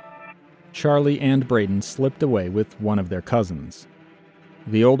boys. Charlie and Braden slipped away with one of their cousins.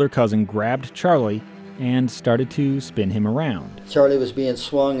 The older cousin grabbed Charlie and started to spin him around. Charlie was being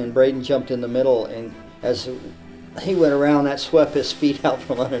swung and Braden jumped in the middle, and as he went around, that swept his feet out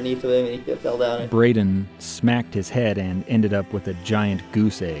from underneath of him and he fell down. Braden smacked his head and ended up with a giant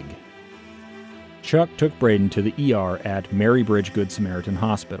goose egg. Chuck took Braden to the ER at Marybridge Good Samaritan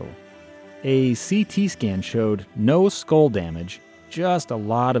Hospital. A CT scan showed no skull damage, just a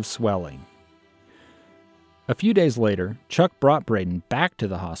lot of swelling. A few days later, Chuck brought Braden back to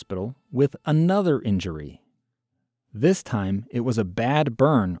the hospital with another injury. This time, it was a bad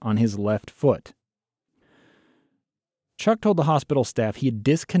burn on his left foot. Chuck told the hospital staff he had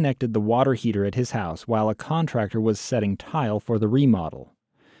disconnected the water heater at his house while a contractor was setting tile for the remodel.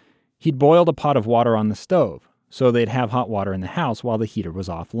 He'd boiled a pot of water on the stove, so they'd have hot water in the house while the heater was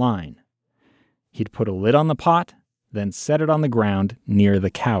offline. He'd put a lid on the pot, then set it on the ground near the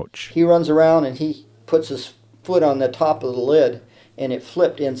couch. He runs around and he puts his foot on the top of the lid, and it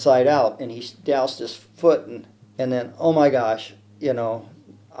flipped inside out, and he doused his foot, and then, oh my gosh,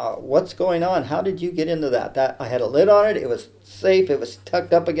 what's going on? How did you get into that? I had a lid on it, it was safe, it was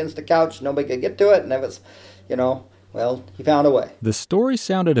tucked up against the couch, nobody could get to it, and it was, well, he found a way. The story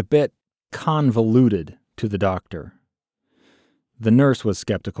sounded a bit convoluted to the doctor. The nurse was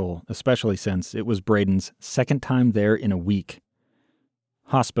skeptical, especially since it was Braden's second time there in a week.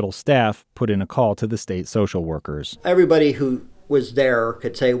 Hospital staff put in a call to the state social workers. Everybody who was there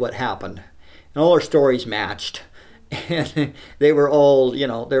could say what happened, and all our stories matched. And they were all,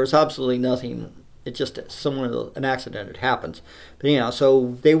 there was absolutely nothing. It's just an accident, it happens. But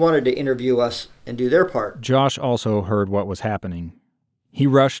so they wanted to interview us and do their part. Josh also heard what was happening. He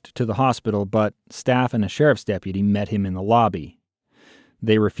rushed to the hospital, but staff and a sheriff's deputy met him in the lobby.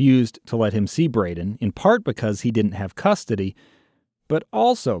 They refused to let him see Braden, in part because he didn't have custody, but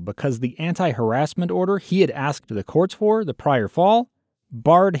also because the anti-harassment order he had asked the courts for the prior fall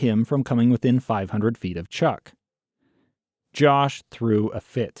barred him from coming within 500 feet of Chuck. Josh threw a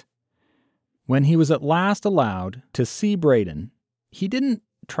fit. When he was at last allowed to see Braden, he didn't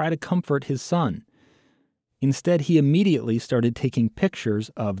try to comfort his son. Instead, he immediately started taking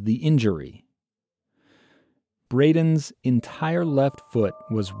pictures of the injury. Braden's entire left foot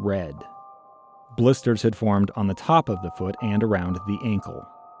was red. Blisters had formed on the top of the foot and around the ankle.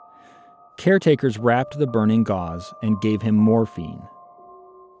 Caretakers wrapped the burning gauze and gave him morphine.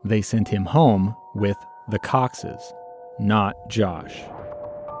 They sent him home with the Coxes, not Josh.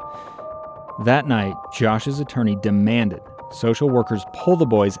 That night, Josh's attorney demanded social workers pull the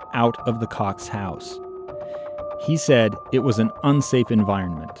boys out of the Cox house. He said it was an unsafe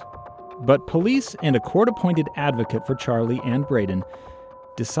environment. But police and a court-appointed advocate for Charlie and Braden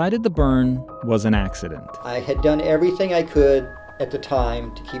decided the burn was an accident. I had done everything I could at the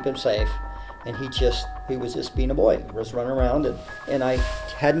time to keep him safe, and he was just being a boy. He was running around, and I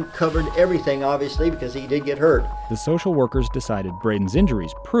hadn't covered everything, obviously, because he did get hurt. The social workers decided Braden's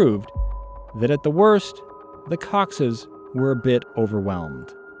injuries proved that at the worst, the Coxes were a bit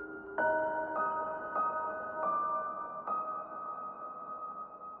overwhelmed.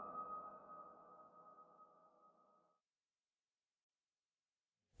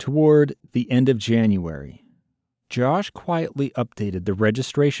 Toward the end of January, Josh quietly updated the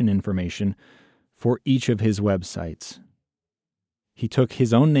registration information for each of his websites. He took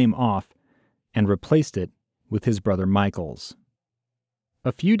his own name off and replaced it with his brother Michael's.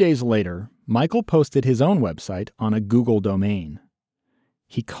 A few days later, Michael posted his own website on a Google domain.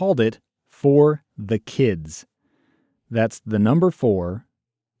 He called it 4theKidzz. That's the number 4,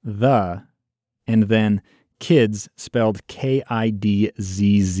 the, and then Kidzz, spelled Kidzz.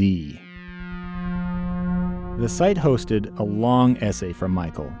 The site hosted a long essay from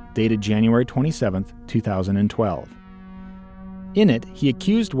Michael, dated January 27, 2012. In it, he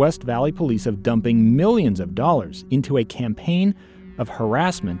accused West Valley Police of dumping millions of dollars into a campaign of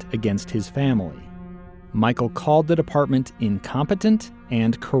harassment against his family. Michael called the department incompetent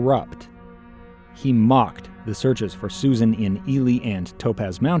and corrupt. He mocked the searches for Susan in Ely and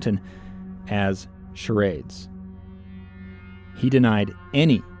Topaz Mountain as charades. He denied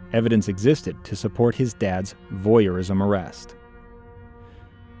any evidence existed to support his dad's voyeurism arrest.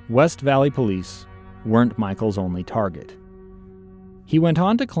 West Valley Police weren't Michael's only target. He went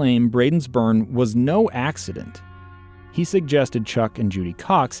on to claim Braden's burn was no accident. He suggested Chuck and Judy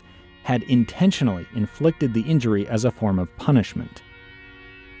Cox had intentionally inflicted the injury as a form of punishment.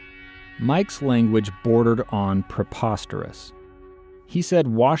 Mike's language bordered on preposterous. He said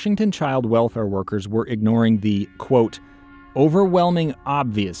Washington child welfare workers were ignoring the, quote, overwhelming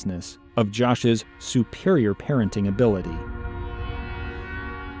obviousness of Josh's superior parenting ability.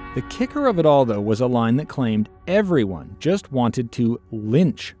 The kicker of it all, though, was a line that claimed everyone just wanted to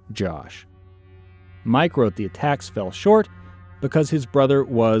lynch Josh. Mike wrote the attacks fell short because his brother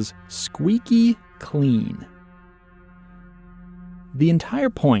was squeaky clean. The entire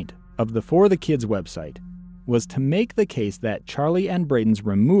point of the 4theKidzz website was to make the case that Charlie and Braden's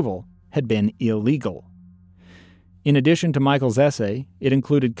removal had been illegal. In addition to Michael's essay, it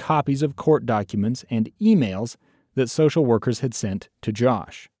included copies of court documents and emails that social workers had sent to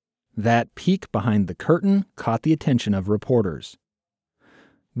Josh. That peek behind the curtain caught the attention of reporters.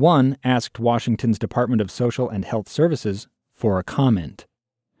 One asked Washington's Department of Social and Health Services for a comment.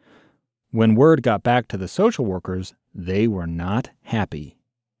 When word got back to the social workers, they were not happy.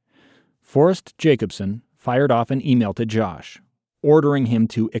 Forrest Jacobson fired off an email to Josh, ordering him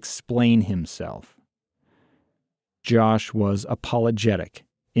to explain himself. Josh was apologetic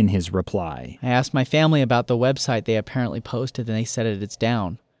in his reply. I asked my family about the website they apparently posted, and they said it's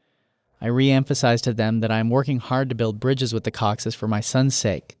down. I re-emphasized to them that I am working hard to build bridges with the Coxes for my son's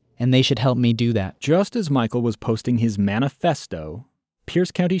sake, and they should help me do that. Just as Michael was posting his manifesto,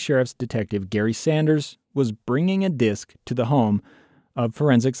 Pierce County Sheriff's Detective Gary Sanders was bringing a disc to the home of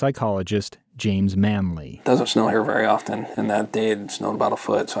forensic psychologist James Manley. It doesn't snow here very often, and that day it snowed about a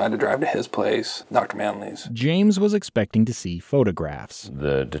foot, so I had to drive to his place, Dr. Manley's. James was expecting to see photographs.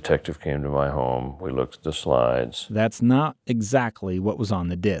 The detective came to my home. We looked at the slides. That's not exactly what was on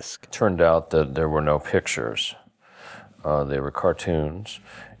the disc. It turned out that there were no pictures. They were cartoons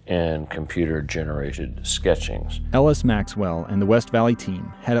and computer-generated sketchings. Ellis Maxwell and the West Valley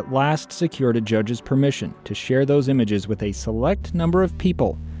team had at last secured a judge's permission to share those images with a select number of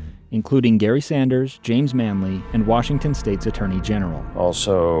people, including Gary Sanders, James Manley, and Washington State's Attorney General.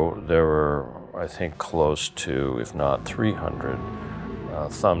 Also, there were, I think, close to, if not 300,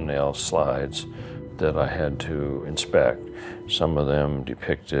 thumbnail slides that I had to inspect. Some of them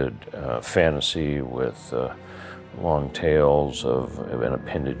depicted fantasy with long tails and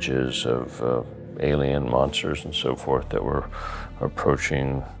appendages of alien monsters and so forth that were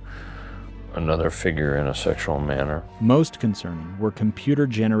approaching another figure in a sexual manner. Most concerning were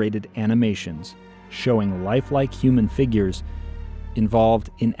computer-generated animations showing lifelike human figures involved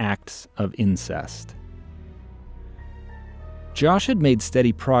in acts of incest. Josh had made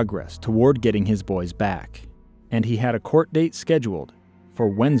steady progress toward getting his boys back, and he had a court date scheduled for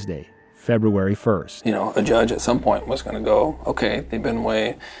Wednesday, February 1st. You know, a judge at some point was going to go, okay, they've been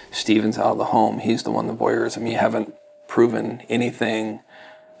away, Steven's out of the home, he's the one that voyeurism. You haven't proven anything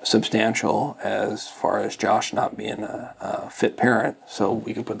substantial as far as Josh not being a fit parent, so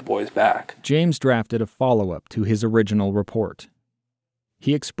we can put the boys back. James drafted a follow-up to his original report.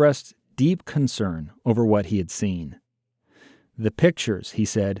 He expressed deep concern over what he had seen. The pictures, he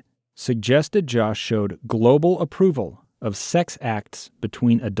said, suggested Josh showed global approval of sex acts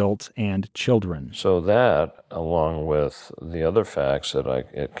between adults and children. So that, along with the other facts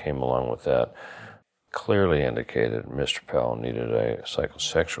that came along with that, clearly indicated Mr. Powell needed a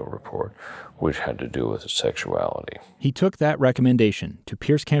psychosexual report, which had to do with his sexuality. He took that recommendation to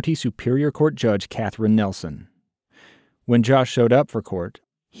Pierce County Superior Court Judge Catherine Nelson. When Josh showed up for court,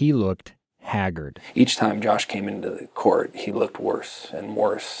 he looked haggard. Each time Josh came into the court, he looked worse and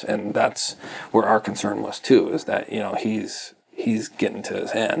worse, and that's where our concern was too, is that, you know, he's getting to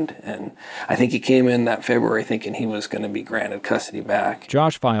his end, and I think he came in that February thinking he was going to be granted custody back.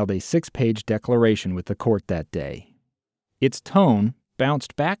 Josh filed a 6-page declaration with the court that day. Its tone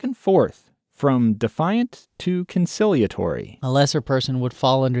bounced back and forth from defiant to conciliatory. A lesser person would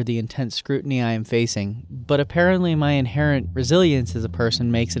fall under the intense scrutiny I am facing, but apparently my inherent resilience as a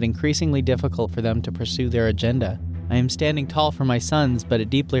person makes it increasingly difficult for them to pursue their agenda. I am standing tall for my sons, but it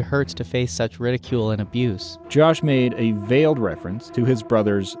deeply hurts to face such ridicule and abuse. Josh made a veiled reference to his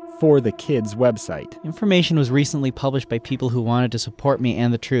brother's 4theKidzz website. Information was recently published by people who wanted to support me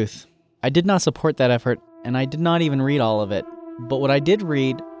and the truth. I did not support that effort, and I did not even read all of it. But what I did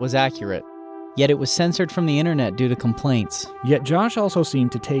read was accurate. Yet it was censored from the internet due to complaints. Yet Josh also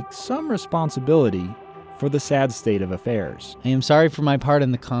seemed to take some responsibility for the sad state of affairs. I am sorry for my part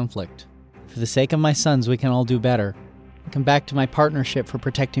in the conflict. For the sake of my sons, we can all do better. I come back to my partnership for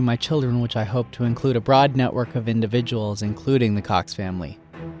protecting my children, which I hope to include a broad network of individuals, including the Cox family.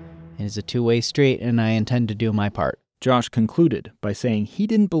 It is a two-way street, and I intend to do my part. Josh concluded by saying he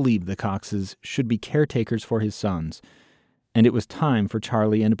didn't believe the Coxes should be caretakers for his sons, and it was time for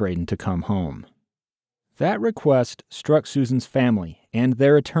Charlie and Braden to come home. That request struck Susan's family and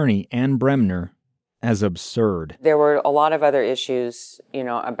their attorney, Ann Bremner, as absurd. There were a lot of other issues,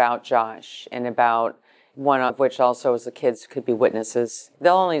 about Josh, and about one of which also is the kids could be witnesses.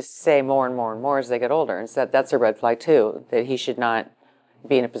 They'll only say more and more and more as they get older, and so that's a red flag too, that he should not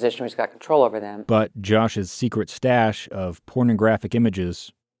be in a position where he's got control over them. But Josh's secret stash of pornographic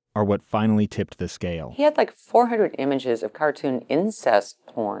images are what finally tipped the scale. He had like 400 images of cartoon incest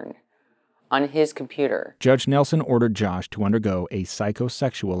porn on his computer. Judge Nelson ordered Josh to undergo a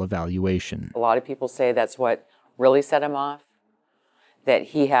psychosexual evaluation. A lot of people say that's what really set him off, that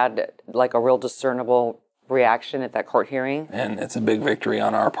he had like a real discernible reaction at that court hearing. And it's a big victory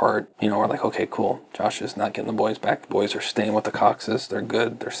on our part. We're like, okay, cool. Josh is not getting the boys back. The boys are staying with the Coxes. They're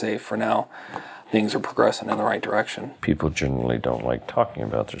good. They're safe for now. Things are progressing in the right direction. People generally don't like talking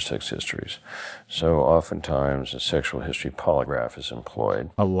about their sex histories. So oftentimes a sexual history polygraph is employed.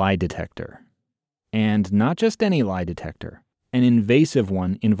 A lie detector. And not just any lie detector. An invasive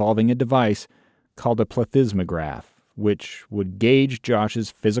one involving a device called a plethysmograph, which would gauge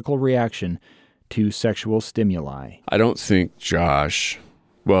Josh's physical reaction to sexual stimuli. I don't think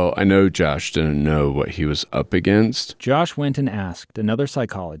I know Josh didn't know what he was up against. Josh went and asked another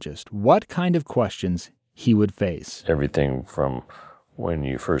psychologist what kind of questions he would face. Everything from when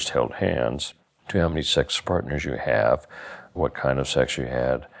you first held hands to how many sex partners you have, what kind of sex you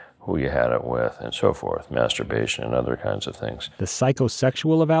had, who you had it with, and so forth, masturbation and other kinds of things. The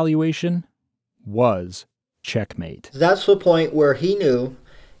psychosexual evaluation was checkmate. That's the point where he knew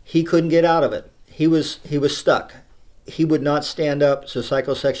he couldn't get out of it. He was stuck. He would not stand up to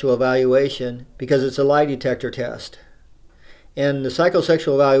psychosexual evaluation because it's a lie detector test. And the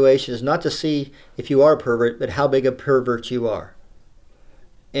psychosexual evaluation is not to see if you are a pervert, but how big a pervert you are.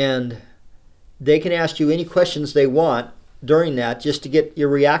 And they can ask you any questions they want during that just to get your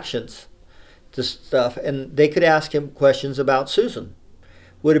reactions to stuff. And they could ask him questions about Susan.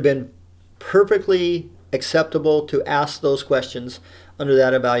 Would have been perfectly acceptable to ask those questions under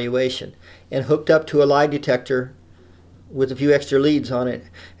that evaluation. And hooked up to a lie detector with a few extra leads on it,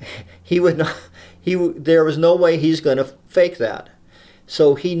 there was no way he's going to fake that.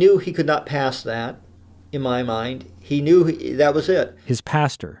 So he knew he could not pass that, in my mind. He knew that was it. His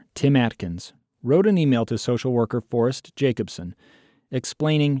pastor, Tim Atkins, wrote an email to social worker Forrest Jacobson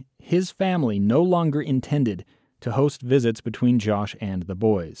explaining his family no longer intended to host visits between Josh and the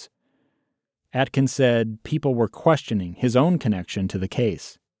boys. Atkins said people were questioning his own connection to the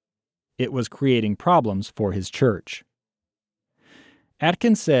case. It was creating problems for his church.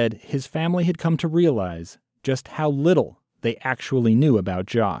 Atkins said his family had come to realize just how little they actually knew about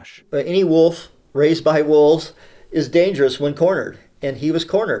Josh. Any wolf raised by wolves is dangerous when cornered, and he was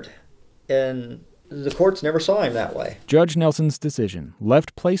cornered, and the courts never saw him that way. Judge Nelson's decision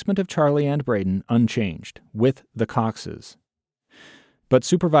left placement of Charlie and Braden unchanged with the Coxes. But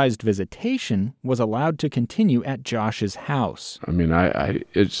supervised visitation was allowed to continue at Josh's house. I mean,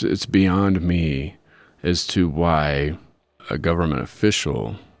 it's beyond me as to why a government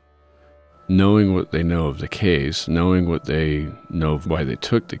official, knowing what they know of the case, knowing what they know of why they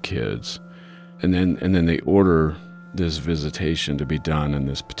took the kids, and then they order this visitation to be done in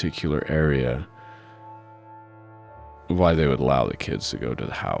this particular area, why they would allow the kids to go to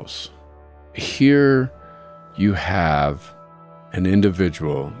the house. Here you have an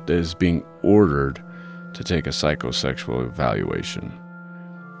individual that is being ordered to take a psychosexual evaluation,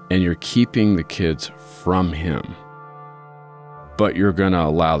 and you're keeping the kids from him, but you're going to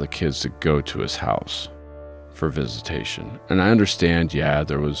allow the kids to go to his house for visitation. And I understand,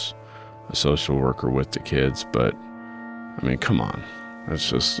 there was a social worker with the kids, but I mean, come on, that's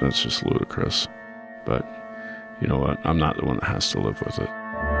just ludicrous. But you know what? I'm not the one that has to live with it.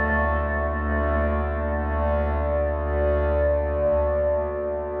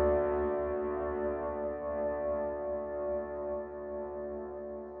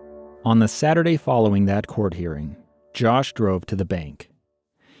 On the Saturday following that court hearing, Josh drove to the bank.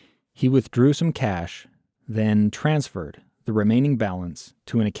 He withdrew some cash, then transferred the remaining balance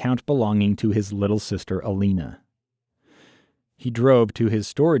to an account belonging to his little sister Alina. He drove to his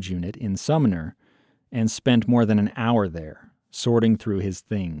storage unit in Sumner and spent more than an hour there, sorting through his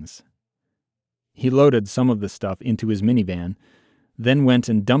things. He loaded some of the stuff into his minivan, then went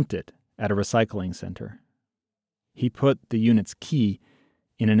and dumped it at a recycling center. He put the unit's key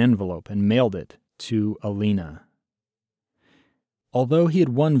in an envelope and mailed it to Alina. Although he had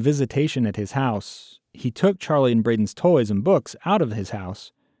one visitation at his house, he took Charlie and Braden's toys and books out of his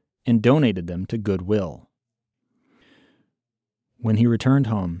house and donated them to Goodwill. When he returned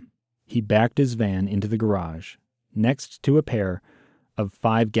home, he backed his van into the garage next to a pair of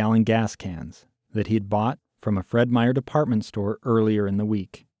 5-gallon gas cans that he had bought from a Fred Meyer department store earlier in the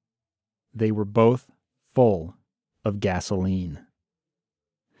week. They were both full of gasoline.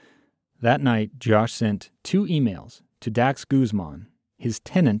 That night, Josh sent 2 emails to Dax Guzman, his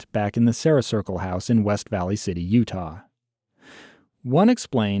tenant back in the Sarah Circle house in West Valley City, Utah. One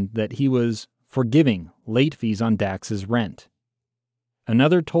explained that he was forgiving late fees on Dax's rent.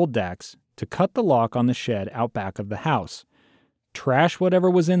 Another told Dax to cut the lock on the shed out back of the house, trash whatever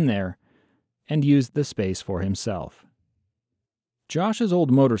was in there, and use the space for himself. Josh's old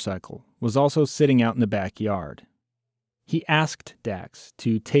motorcycle was also sitting out in the backyard. He asked Dax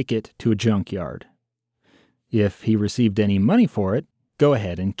to take it to a junkyard. If he received any money for it, go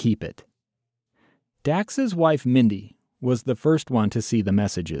ahead and keep it. Dax's wife, Mindy, was the first one to see the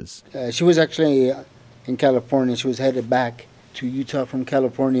messages. She was actually in California. She was headed back to Utah from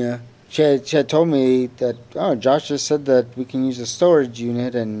California. She had told me that, Josh just said that we can use a storage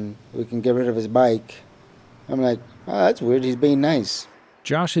unit and we can get rid of his bike. I'm like, that's weird. He's being nice.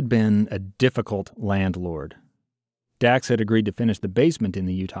 Josh had been a difficult landlord. Dax had agreed to finish the basement in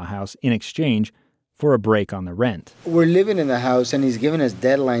the Utah house in exchange for a break on the rent. We're living in the house and he's giving us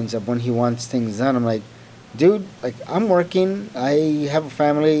deadlines of when he wants things done. I'm like, dude, I'm working. I have a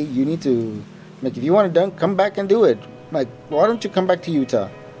family. You need to, if you want it done, come back and do it. Why don't you come back to Utah?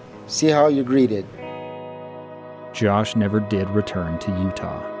 See how you're greeted. Josh never did return to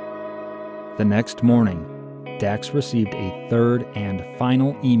Utah. The next morning, Dax received a third and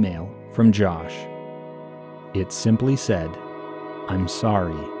final email from Josh. It simply said, "I'm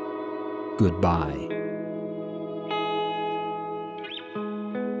sorry. Goodbye."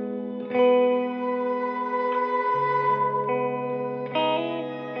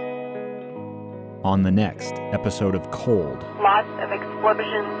 On the next episode of Cold. Lots of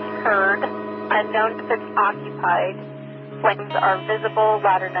explosions heard. Unknown if it's occupied. Flames are visible.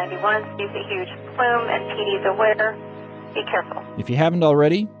 Ladder 91 sees a huge plume and PD's aware. Be careful. If you haven't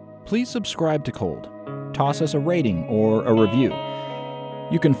already, please subscribe to Cold. Toss us a rating or a review.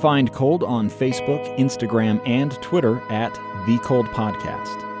 You can find Cold on Facebook, Instagram, and Twitter at The Cold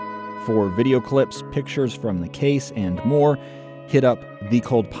Podcast. For video clips, pictures from the case, and more, hit up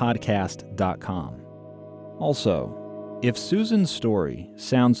thecoldpodcast.com. Also, if Susan's story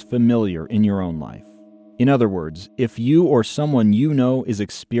sounds familiar in your own life, in other words, if you or someone you know is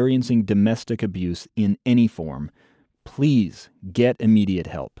experiencing domestic abuse in any form, please get immediate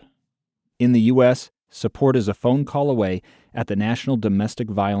help. In the U.S., support is a phone call away at the National Domestic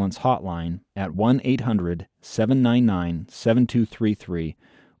Violence Hotline at 1-800-799-7233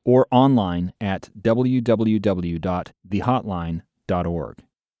 or online at www.thehotline.org.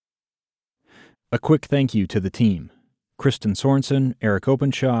 A quick thank you to the team: Kristen Sorensen, Eric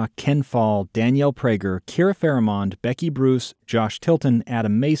Openshaw, Ken Fall, Danielle Prager, Kira Faramond, Becky Bruce, Josh Tilton,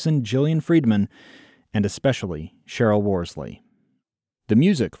 Adam Mason, Jillian Friedman, and especially Cheryl Worsley. The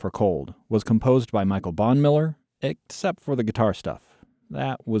music for Cold was composed by Michael Bonmiller, except for the guitar stuff.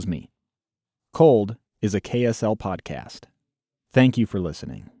 That was me. Cold is a KSL podcast. Thank you for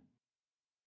listening.